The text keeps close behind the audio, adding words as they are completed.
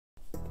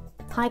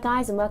Hi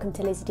guys, and welcome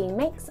to Lizzie Dean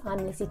Makes.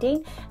 I'm Lizzie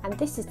Dean, and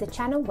this is the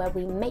channel where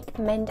we make,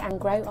 mend and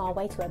grow our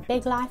way to a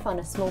big life on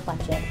a small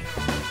budget.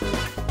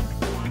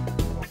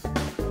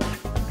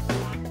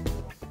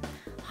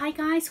 Hi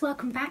guys,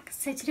 welcome back.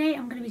 So today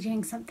I'm going to be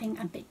doing something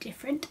a bit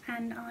different,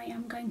 and I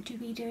am going to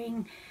be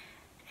doing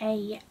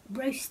a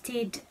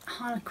roasted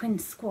Harlequin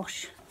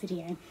squash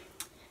video.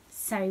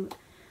 So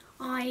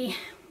I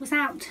was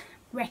out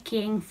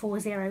recceing for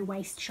zero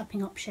waste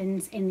shopping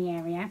options in the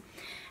area,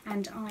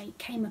 and I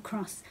came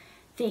across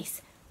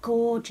this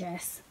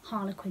gorgeous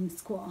Harlequin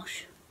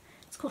squash.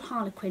 It's called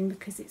Harlequin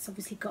because it's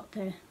obviously got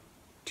the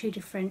two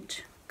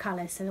different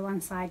colours, so the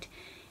one side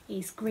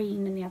is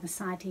green and the other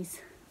side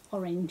is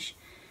orange,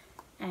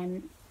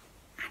 and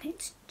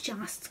it's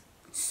just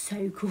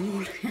so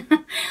cool.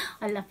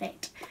 I love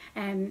it.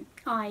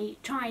 I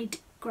tried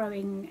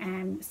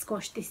growing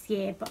squash this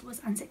year but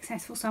was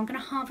unsuccessful, so I'm going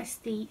to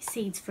harvest the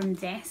seeds from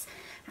this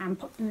and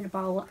pop them in a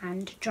bowl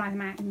and dry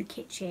them out in the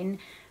kitchen,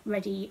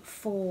 ready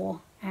for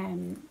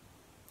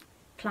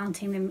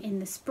planting them in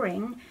the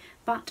spring.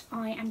 But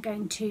I am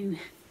going to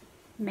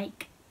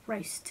make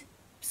roast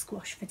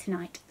squash for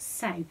tonight,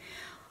 so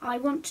I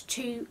want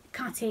to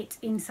cut it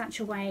in such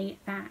a way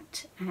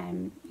that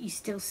you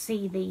still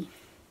see the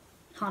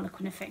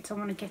Harlequin effect. I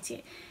want to get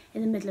it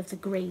in the middle of the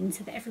green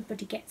so that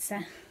everybody gets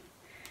a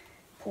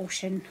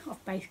portion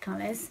of both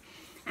colours,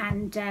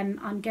 and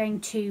I'm going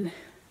to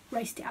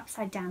roast it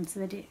upside down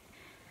so that it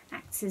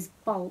acts as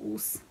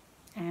bowls,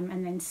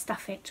 and then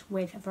stuff it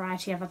with a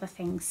variety of other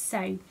things.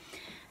 So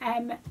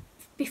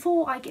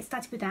before I get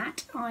started with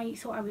that, I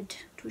thought I would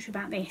talk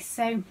about this.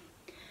 So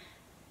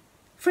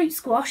fruit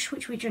squash,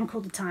 which we drink all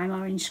the time,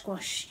 orange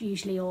squash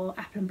usually, or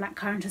apple and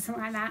blackcurrant or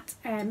something like that,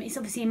 it's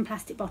obviously in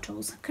plastic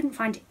bottles. I couldn't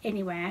find it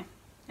anywhere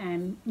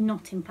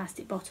not in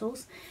plastic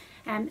bottles.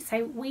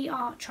 So we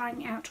are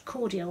trying out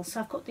cordial. So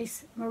I've got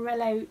this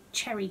Morello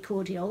cherry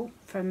cordial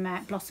from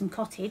Blossom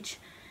Cottage,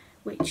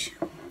 which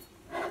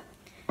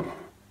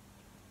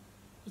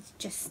is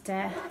just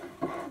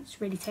it's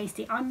really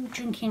tasty. I'm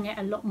drinking it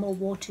a lot more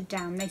watered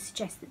down. They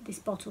suggest that this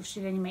bottle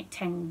should only make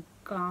 10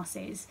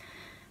 glasses,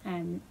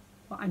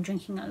 but I'm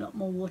drinking it a lot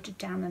more watered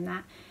down than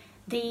that.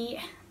 The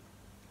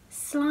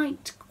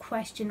slight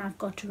question I've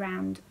got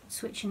around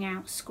switching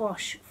out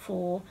squash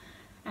for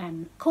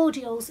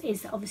cordials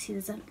is that obviously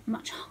there's a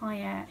much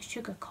higher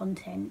sugar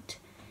content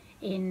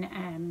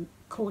in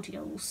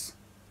cordials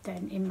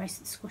than in most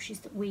of the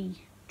squashes that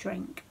we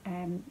drink.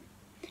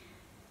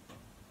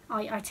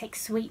 I take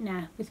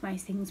sweetener with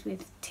most things,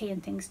 with tea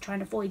and things, trying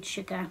to avoid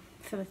sugar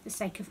for the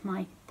sake of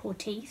my poor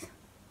teeth.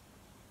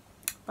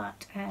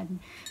 But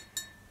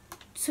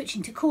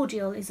switching to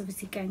cordial is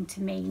obviously going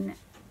to mean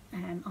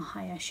a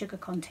higher sugar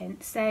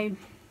content. So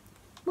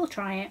we'll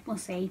try it, we'll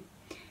see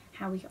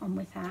how we get on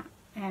with that.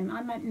 I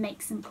might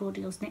make some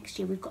cordials next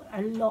year. We've got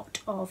a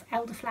lot of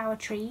elderflower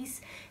trees,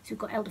 so we've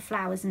got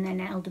elderflowers and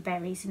then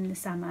elderberries in the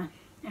summer,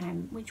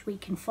 which we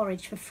can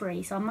forage for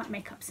free. So I might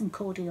make up some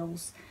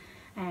cordials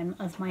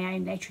of my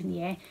own later in the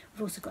year.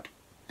 We've also got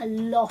a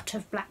lot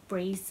of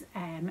blackberries,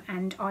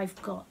 and I've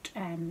got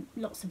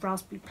lots of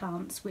raspberry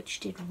plants which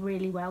did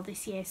really well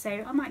this year, so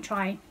I might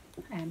try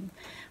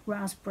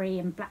raspberry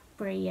and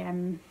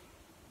blackberry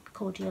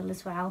cordial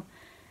as well.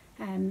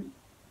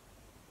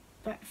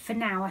 But for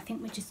now I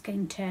think we're just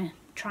going to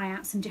try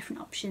out some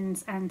different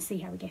options and see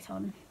how we get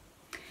on.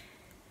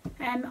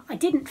 I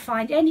didn't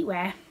find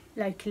anywhere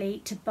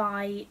locally to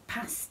buy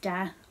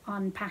pasta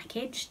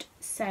unpackaged,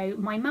 so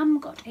my mum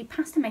got a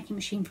pasta making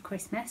machine for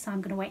Christmas, so I'm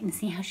going to wait and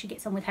see how she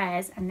gets on with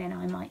hers, and then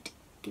I might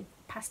give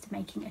pasta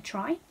making a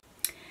try.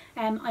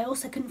 I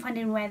also couldn't find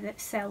anywhere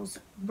that sells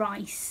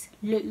rice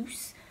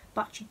loose,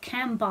 but you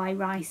can buy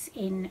rice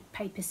in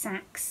paper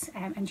sacks,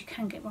 and you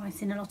can get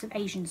rice in a lot of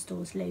Asian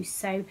stores loose,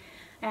 so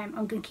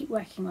I'm going to keep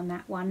working on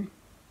that one.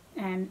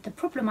 The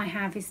problem I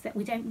have is that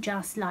we don't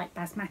just like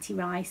basmati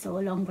rice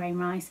or long grain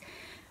rice.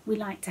 We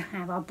like to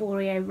have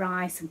arborio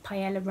rice and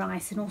paella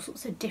rice and all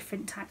sorts of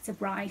different types of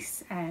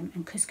rice,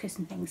 and couscous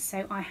and things.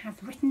 So I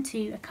have written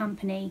to a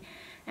company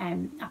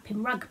up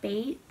in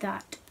Rugby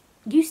that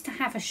used to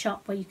have a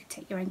shop where you could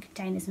take your own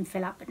containers and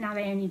fill up, but now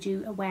they only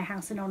do a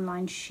warehouse and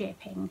online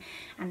shipping,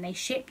 and they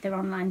ship their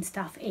online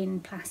stuff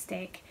in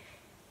plastic.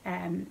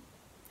 And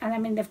I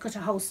mean, they've got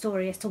a whole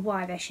story as to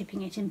why they're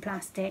shipping it in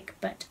plastic,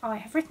 but I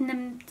have written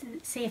them to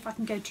see if I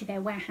can go to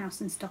their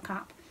warehouse and stock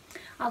up.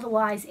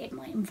 Otherwise it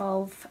might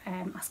involve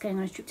us going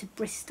on a trip to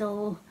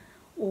Bristol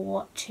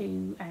or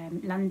to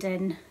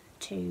London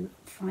to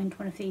find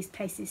one of these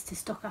places to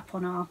stock up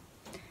on our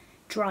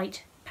dried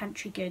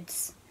pantry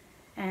goods.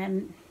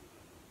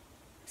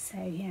 So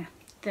yeah,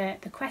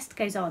 the quest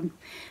goes on,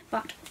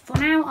 but for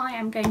now I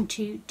am going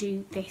to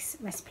do this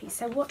recipe.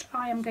 So what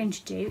I am going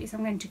to do is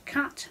I'm going to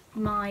cut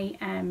my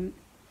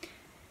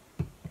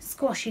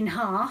squash in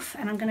half,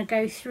 and I'm going to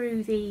go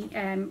through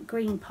the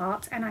green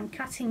part, and I'm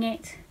cutting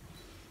it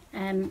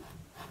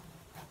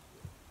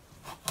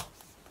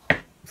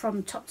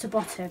from top to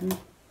bottom,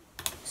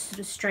 sort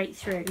of straight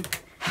through,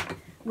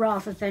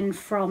 rather than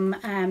from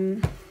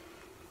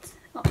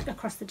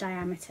across the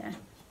diameter.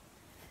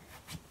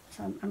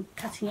 So I'm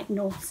cutting it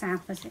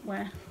north-south, as it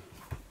were.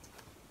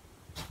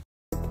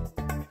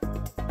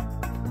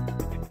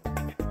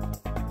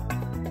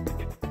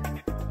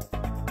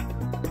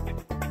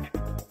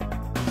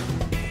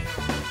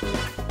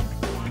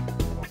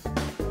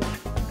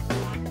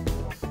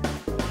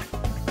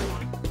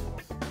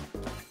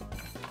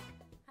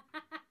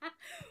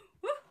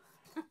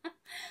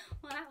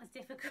 Well, that was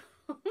difficult.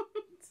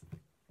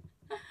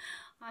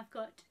 I've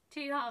got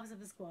 2 halves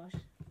of a squash.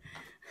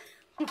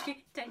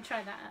 Don't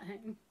try that at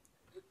home.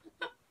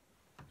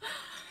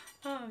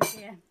 Oh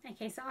dear.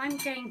 Okay, so I'm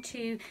going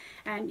to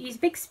use a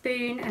big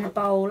spoon and a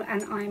bowl,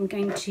 and I'm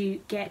going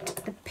to get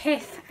the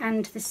pith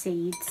and the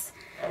seeds.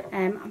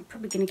 I'm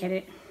probably going to get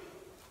it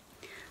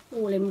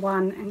all in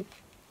one and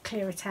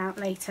clear it out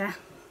later.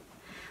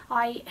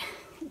 I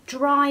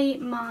dry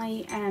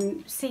my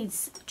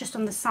seeds just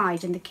on the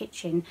side in the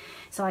kitchen,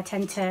 so I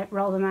tend to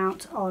roll them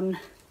out on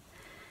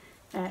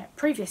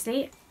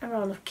previously a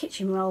roll of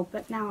kitchen roll,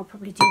 but now I'll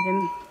probably do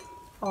them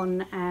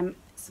on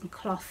some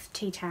cloth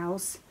tea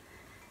towels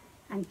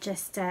and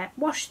just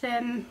wash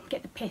them,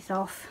 get the pith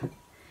off,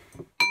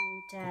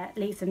 and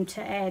leave them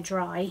to air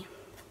dry,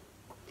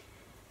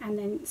 and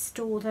then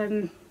store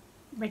them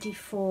ready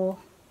for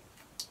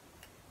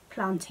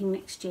planting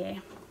next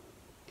year.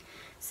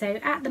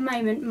 So at the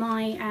moment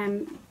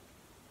my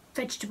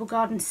vegetable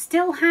garden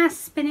still has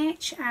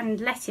spinach and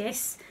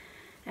lettuce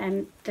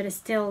that are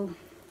still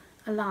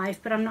alive,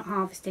 but I'm not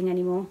harvesting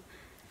anymore.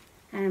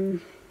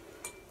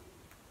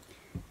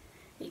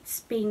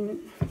 It's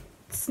been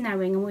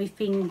snowing and we've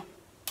been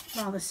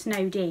rather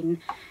snowed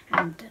in,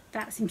 and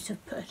that seems to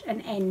have put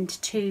an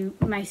end to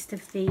most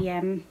of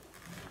the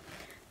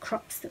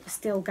crops that were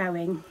still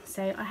going.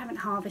 So I haven't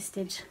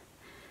harvested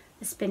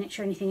the spinach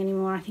or anything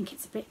anymore. I think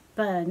it's a bit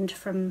burned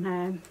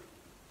from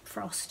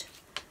frost,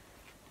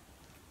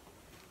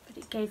 but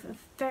it gave a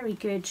very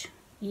good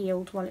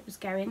yield while it was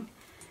going,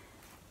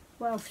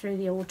 well through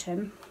the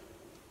autumn.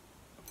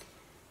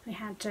 We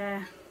had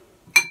the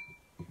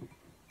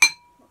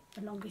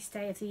longest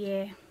day of the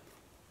year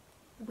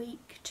a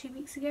week, 2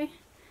 weeks ago. I'm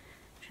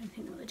trying to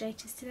think what the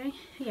date is today.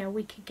 Yeah, a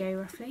week ago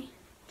roughly,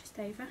 just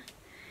over.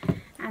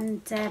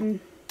 And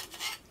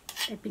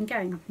they've been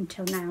going up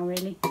until now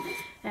really.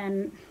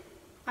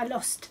 I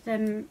lost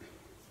them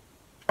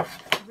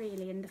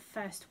really in the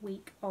first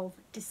week of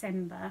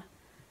December,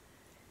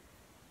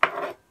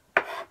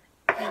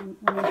 when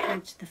we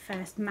had the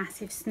first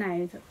massive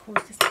snow that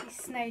caused us to be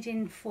snowed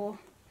in for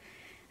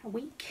a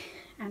week,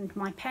 and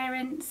my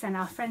parents and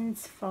our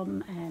friends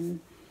from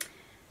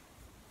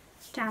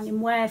down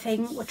in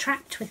Worthing were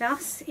trapped with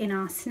us in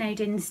our snowed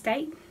in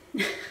state.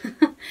 We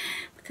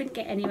couldn't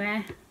get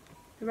anywhere.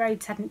 The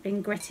roads hadn't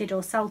been gritted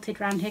or salted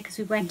round here because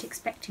we weren't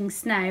expecting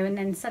snow, and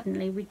then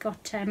suddenly we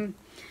got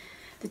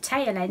the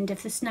tail end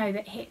of the snow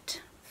that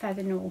hit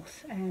further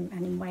north, and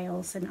in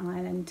Wales and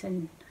Ireland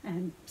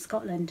and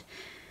Scotland,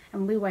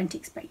 and we weren't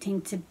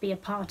expecting to be a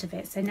part of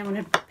it, so no one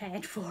had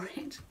prepared for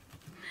it.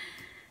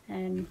 I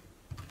don't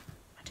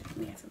think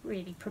we ever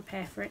really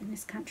prepare for it in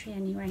this country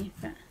anyway,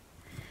 but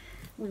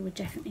we were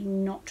definitely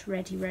not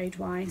ready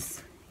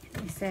road-wise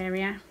in this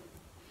area.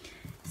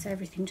 So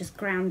everything just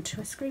ground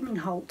to a screaming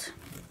halt,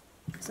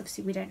 because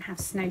obviously we don't have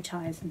snow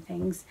tyres and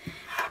things.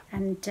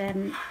 And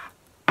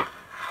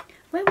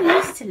where we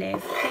used to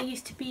live, there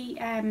used to be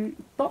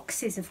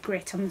boxes of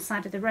grit on the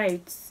side of the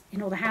roads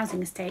in all the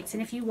housing estates,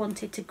 and if you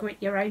wanted to grit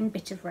your own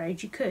bit of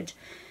road you could.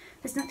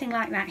 There's nothing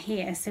like that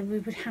here, so we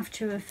would have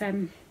to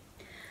have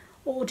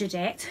ordered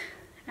it,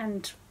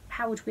 and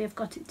how would we have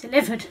got it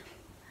delivered?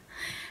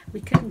 We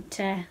couldn't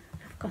have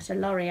got a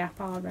lorry up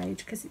our road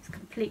because it's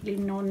completely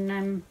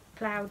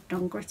non-ploughed,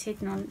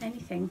 non-gritted,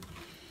 non-anything.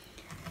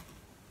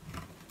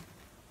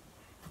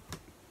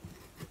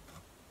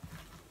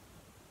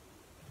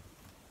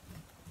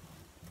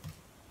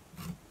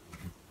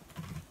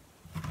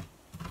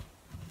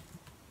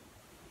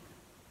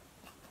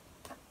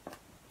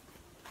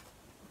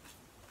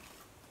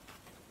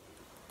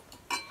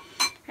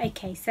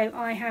 Okay, so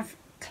I have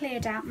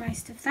cleared out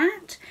most of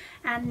that,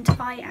 and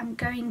I am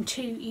going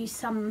to use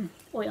some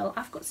oil.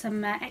 I've got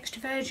some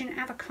extra virgin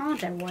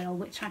avocado oil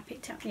which I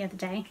picked up the other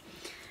day,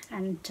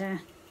 and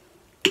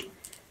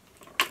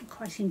I'm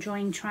quite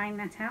enjoying trying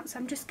that out. So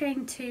I'm just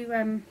going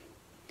to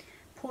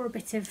pour a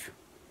bit of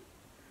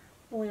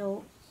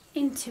oil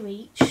into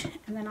each,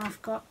 and then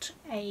I've got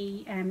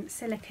a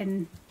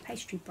silicone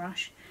pastry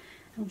brush.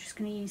 I'm just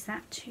going to use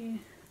that to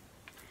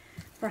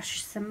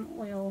brush some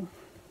oil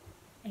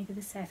over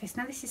the surface.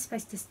 Now this is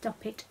supposed to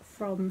stop it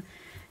from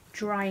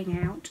drying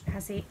out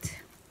as it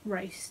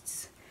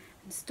roasts,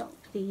 and stop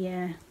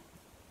the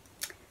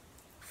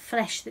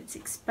flesh that's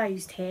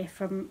exposed here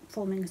from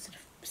forming a sort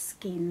of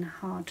skin,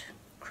 hard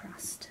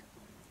crust.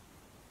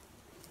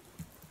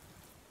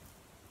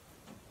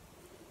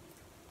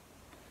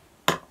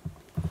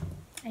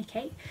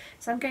 Okay,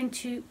 so I'm going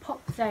to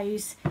pop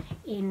those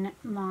in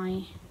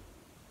my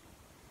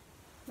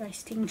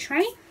roasting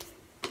tray.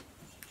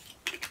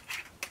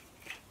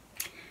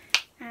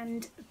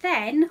 And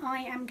then I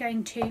am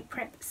going to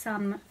prep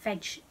some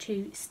veg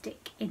to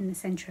stick in the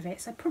centre of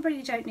it. So I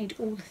probably don't need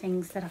all the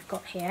things that I've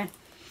got here.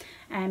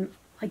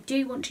 I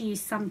do want to use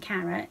some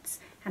carrots,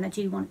 and I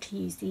do want to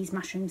use these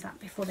mushrooms up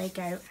before they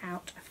go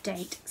out of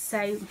date.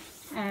 So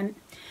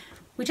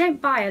we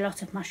don't buy a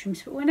lot of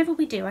mushrooms, but whenever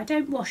we do, I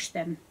don't wash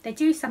them. They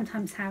do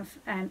sometimes have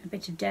a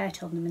bit of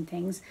dirt on them and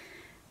things,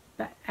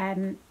 but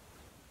I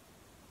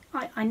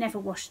never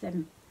wash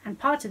them. And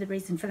part of the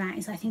reason for that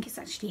is I think it's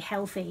actually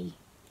healthy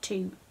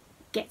to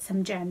get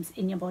some germs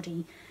in your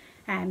body.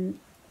 And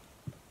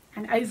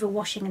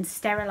overwashing and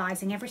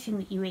sterilising everything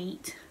that you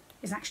eat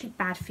is actually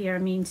bad for your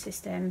immune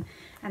system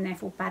and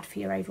therefore bad for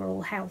your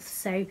overall health.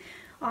 So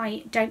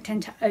I don't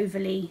tend to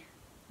overly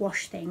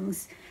wash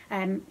things.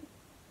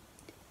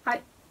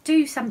 I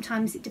do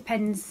sometimes, it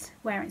depends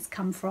where it's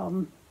come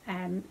from,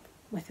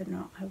 whether or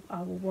not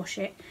I will wash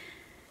it.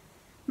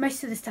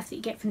 Most of the stuff that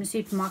you get from the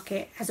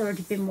supermarket has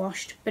already been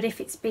washed, but if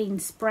it's been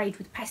sprayed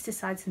with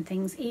pesticides and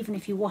things, even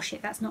if you wash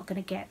it, that's not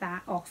going to get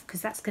that off,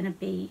 because that's going to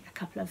be a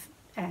couple of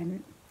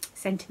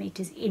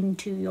centimetres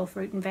into your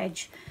fruit and veg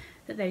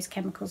that those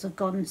chemicals have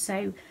gone.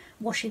 So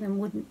washing them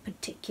wouldn't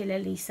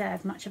particularly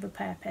serve much of a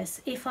purpose.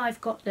 If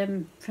I've got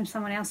them from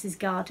someone else's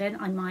garden,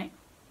 I might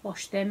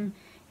wash them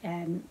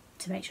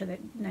to make sure that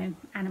no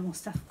animal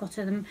stuff got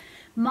to them.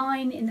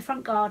 Mine in the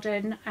front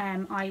garden,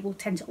 I will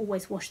tend to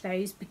always wash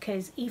those,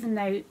 because even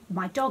though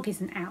my dog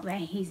isn't out there,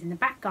 he's in the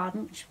back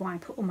garden, which is why I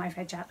put all my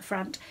veg out the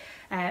front.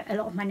 A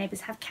lot of my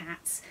neighbours have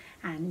cats,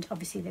 and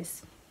obviously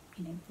there's,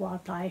 you know,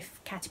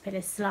 wildlife,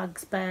 caterpillars,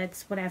 slugs,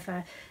 birds,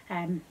 whatever.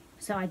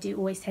 So I do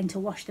always tend to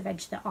wash the veg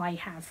that I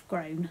have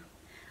grown.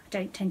 I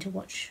don't tend to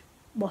wash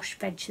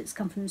veg that's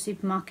come from the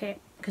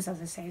supermarket, because,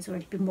 as I say, it's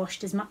already been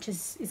washed as much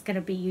as is going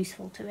to be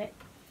useful to it.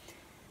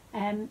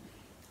 I'm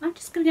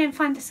just going to go and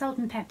find the salt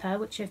and pepper,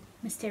 which have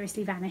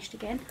mysteriously vanished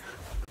again.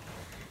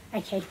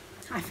 Okay,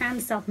 I found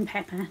the salt and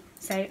pepper,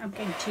 so I'm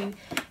going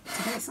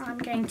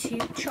to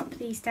chop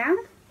these down.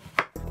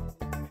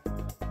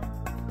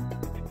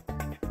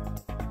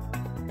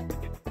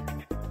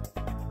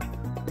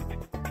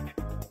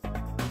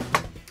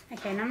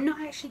 Okay, and I'm not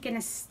actually going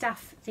to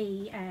stuff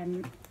the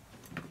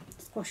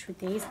squash with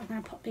these. I'm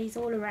going to pop these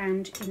all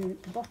around in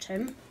the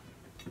bottom.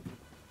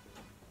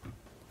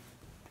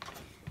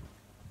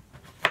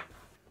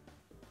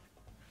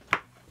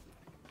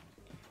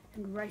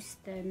 And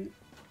roast them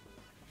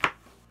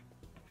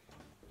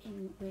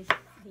in with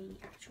the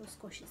actual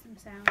squashes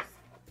themselves.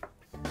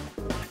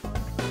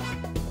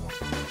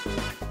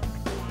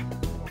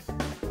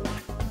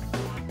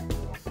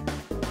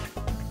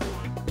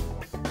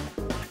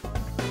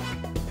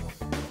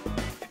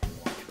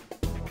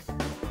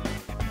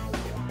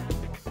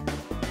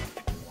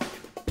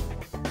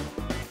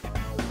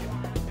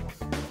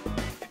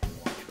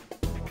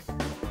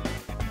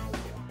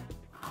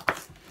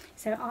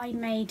 So I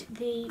made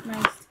the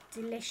most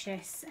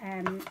delicious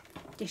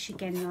dish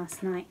again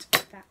last night.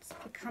 That's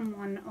become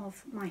one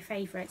of my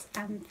favourites,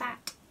 and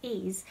that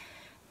is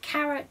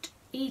carrot,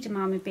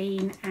 edamame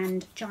bean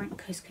and giant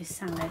couscous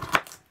salad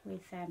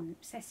with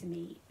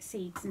sesame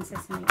seeds and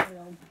sesame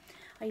oil.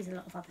 I use a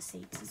lot of other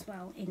seeds as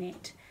well in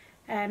it.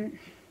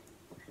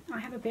 I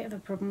have a bit of a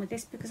problem with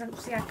this because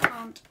obviously I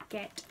can't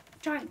get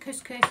giant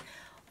couscous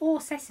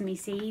or sesame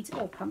seeds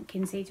or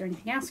pumpkin seeds or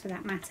anything else for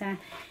that matter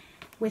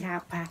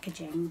without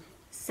packaging.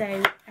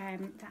 So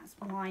that's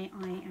why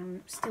I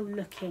am still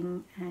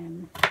looking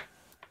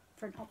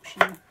for an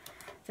option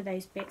for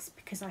those bits,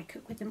 because I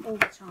cook with them all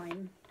the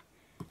time,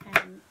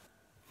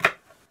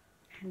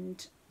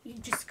 and you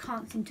just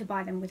can't seem to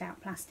buy them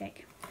without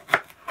plastic.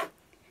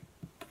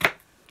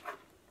 I've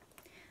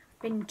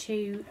been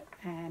to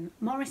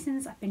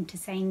Morrison's, I've been to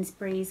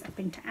Sainsbury's, I've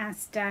been to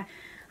Asda,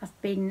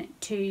 I've been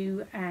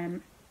to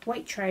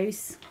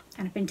Waitrose,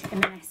 and I've been to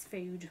M&S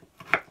Food,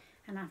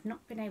 and I've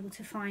not been able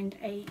to find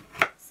a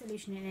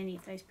solution in any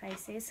of those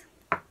places.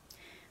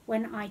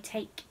 When I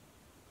take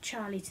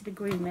Charlie to the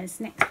groomers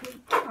next week,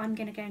 I'm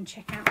going to go and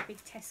check out the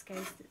big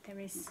Tesco's that there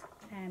is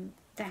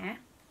there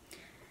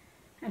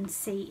and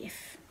see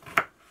if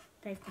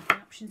they've got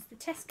any options. The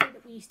Tesco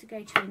that we used to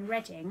go to in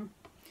Reading,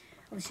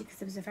 obviously because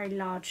there was a very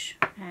large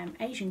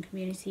Asian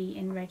community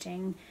in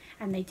Reading,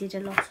 and they did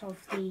a lot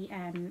of the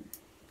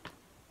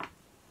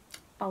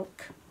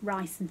bulk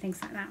rice and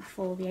things like that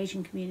for the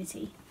Asian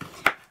community.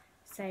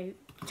 So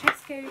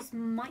Tesco's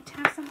might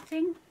have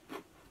something,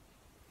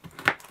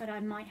 but I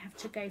might have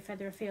to go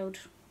further afield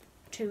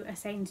to a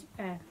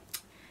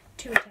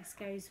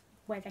Tesco's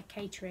where they're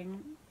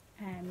catering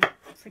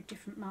for a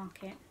different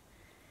market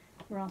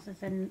rather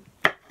than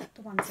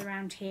the ones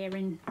around here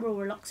in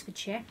rural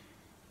Oxfordshire.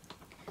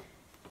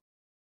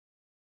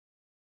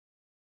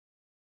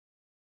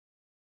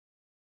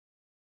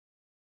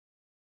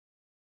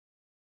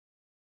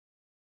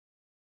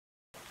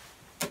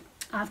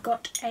 I've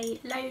got a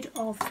load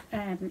of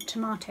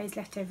tomatoes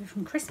left over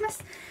from Christmas,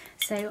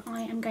 so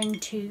I am going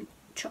to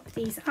chop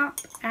these up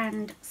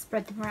and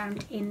spread them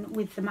around in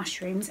with the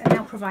mushrooms, and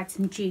they'll provide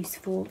some juice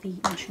for the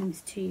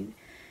mushrooms to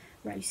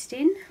roast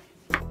in.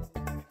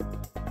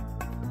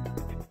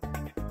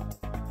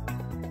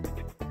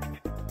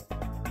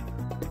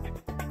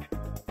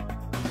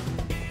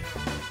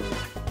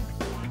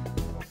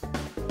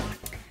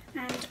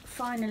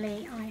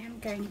 finally I am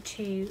going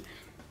to,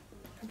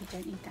 probably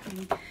don't need that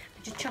many,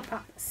 just chop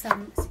up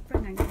some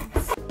spring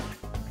onions.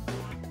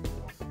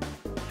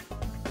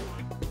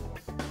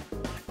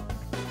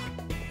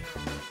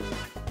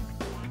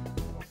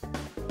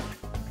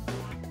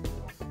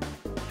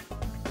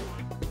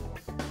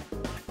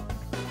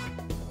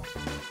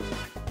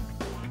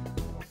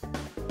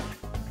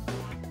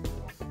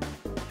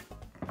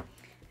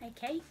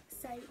 Okay,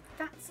 so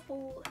that's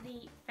all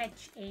the veg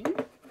in,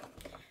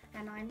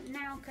 and I'm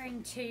now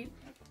going to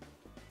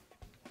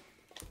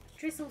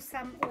drizzle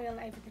some oil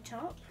over the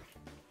top,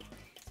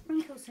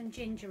 sprinkle some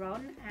ginger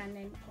on, and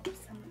then pop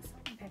some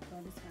salt and pepper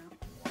on as well.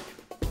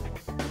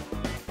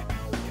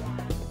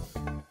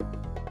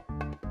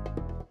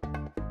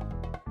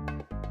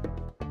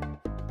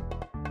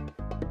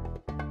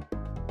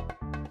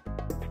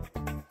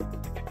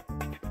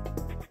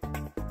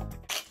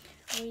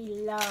 We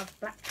love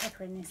black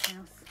pepper in this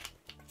house.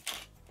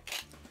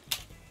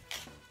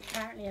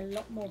 Apparently a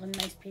lot more than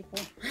most people.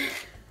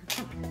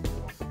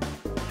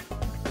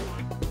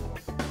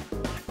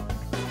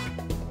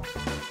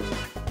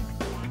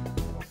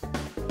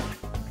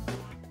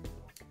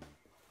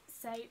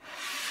 So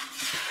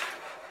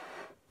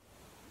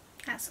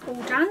that's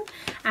all done,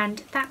 and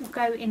that will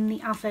go in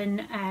the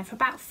oven for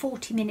about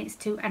 40 minutes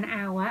to an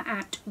hour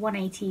at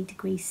 180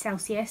 degrees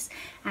Celsius,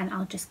 and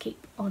I'll just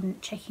keep on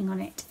checking on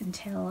it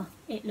until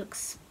it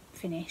looks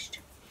finished.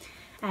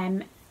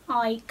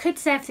 I could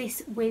serve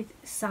this with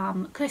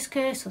some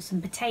couscous or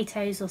some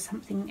potatoes or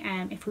something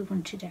if we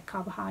wanted a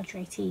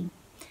carbohydrate-y,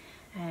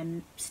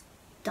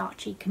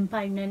 starchy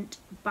component,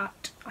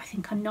 but I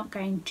think I'm not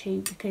going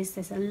to because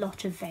there's a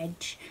lot of veg.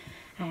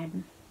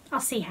 I'll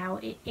see how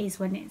it is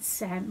when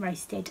it's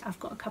roasted. I've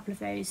got a couple of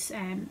those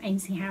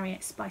Ainsley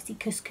Harriott spicy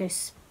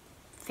couscous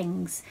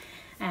things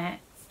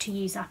to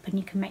use up, and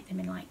you can make them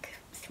in like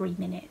 3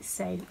 minutes,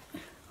 so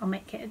I'll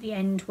make it at the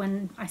end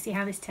when I see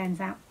how this turns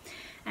out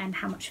and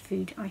how much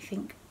food I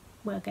think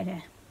we're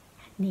gonna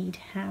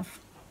have.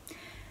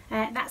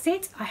 That's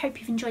it. I hope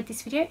you've enjoyed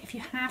this video. If you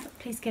have,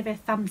 please give it a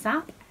thumbs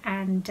up,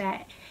 and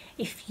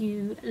if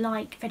you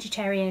like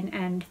vegetarian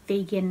and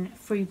vegan,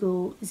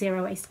 frugal,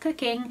 zero waste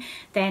cooking,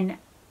 then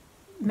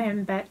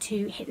remember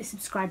to hit the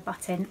subscribe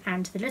button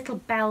and the little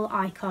bell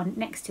icon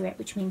next to it,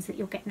 which means that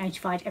you'll get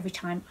notified every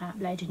time I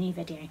upload a new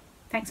video.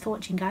 Thanks for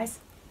watching, guys.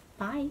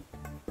 Bye.